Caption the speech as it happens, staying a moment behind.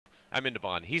I'm in the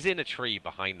barn. He's in a tree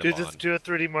behind the Do barn. just do a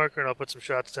 3D marker and I'll put some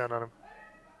shots down on him.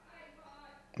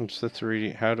 What's the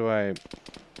 3D? How do I...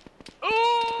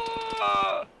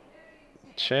 Oh!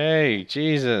 Che,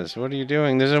 Jesus, what are you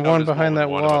doing? There's a one behind that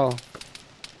wall.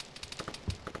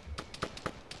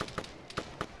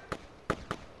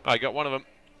 I got one of them.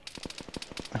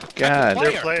 Oh, God.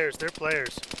 They're players. They're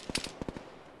players.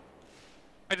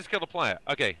 I just killed a player.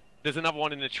 Okay, there's another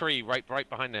one in the tree right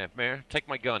behind there. Mayor, take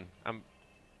my gun. I'm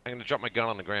gonna drop my gun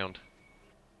on the ground.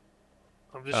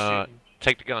 I'm just shooting.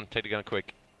 Take the gun. Take the gun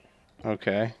quick.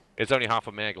 Okay. It's only half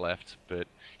a mag left, but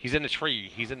he's in the tree.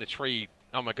 He's in the tree.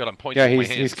 Oh my God, I'm pointing. Yeah, with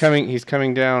my hands. he's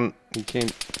coming down. He came.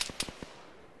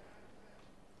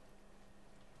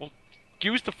 Well,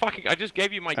 use the fucking. I just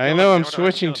gave you my gun. I know. I'm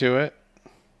switching to it.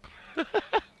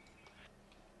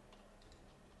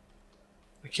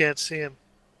 We can't see him.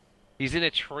 He's in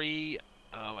a tree.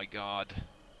 Oh my God.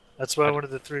 That's why I wanted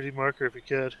the 3D marker if you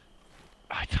could.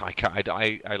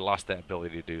 I lost that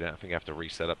ability to do that. I think I have to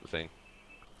reset up the thing.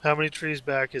 How many trees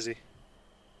back is he?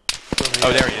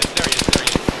 Oh, there he is. There he is. There he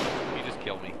is. He just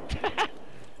killed me.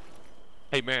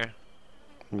 Hey, Mayor.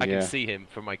 I can see him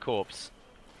from my corpse.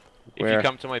 Where? If you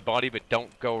come to my body, but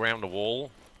don't go around the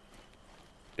wall.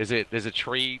 There's a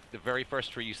tree, the very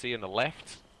first tree you see on the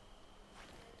left.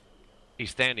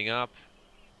 He's standing up.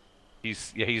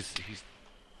 He's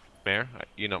Mayor,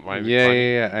 you know my.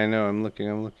 Yeah. I know. I'm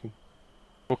looking.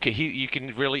 Okay, you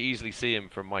can really easily see him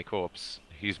from my corpse.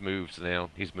 He's moved now.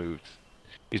 He's moved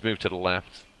to the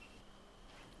left.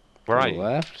 Where are you?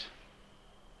 Left?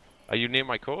 Are you near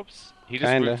my corpse? He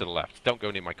just moved to the left. Don't go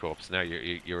near my corpse. Now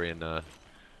you're in. Oh,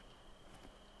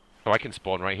 I can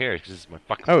spawn right here because this is my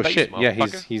fucking. Oh base, shit! Yeah,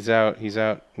 he's out. He's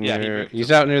out near.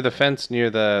 He's out near the fence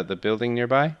near the building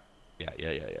nearby. Yeah.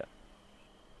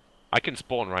 I can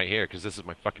spawn right here because this is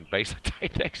my fucking base I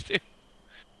died next to.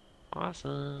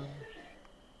 Awesome.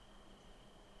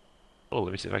 Oh,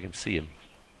 let me see if I can see him.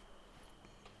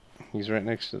 He's right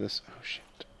next to this. Oh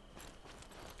shit.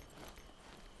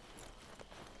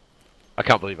 I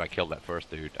can't believe I killed that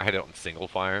first dude. I had it on single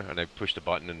fire and I pushed a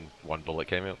button and one bullet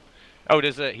came out. Oh,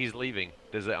 he's leaving.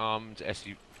 There's an armed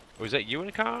SUV. Was that you in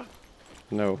a car?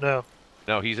 No.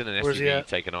 No, he's in an Where's SUV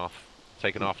taking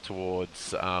off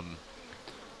towards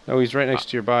Oh, he's right next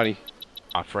to your body.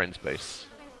 Our friend's base.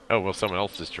 Oh, well, someone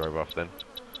else just drove off then.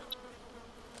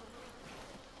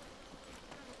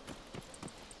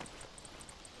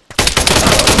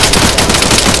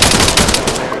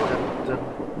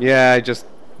 Yeah, I just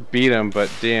beat him, but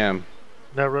damn.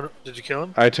 Now did you kill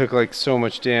him? I took like so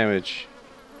much damage.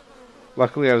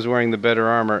 Luckily, I was wearing the better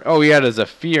armor. Oh, he had a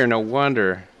Zephyr, no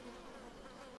wonder.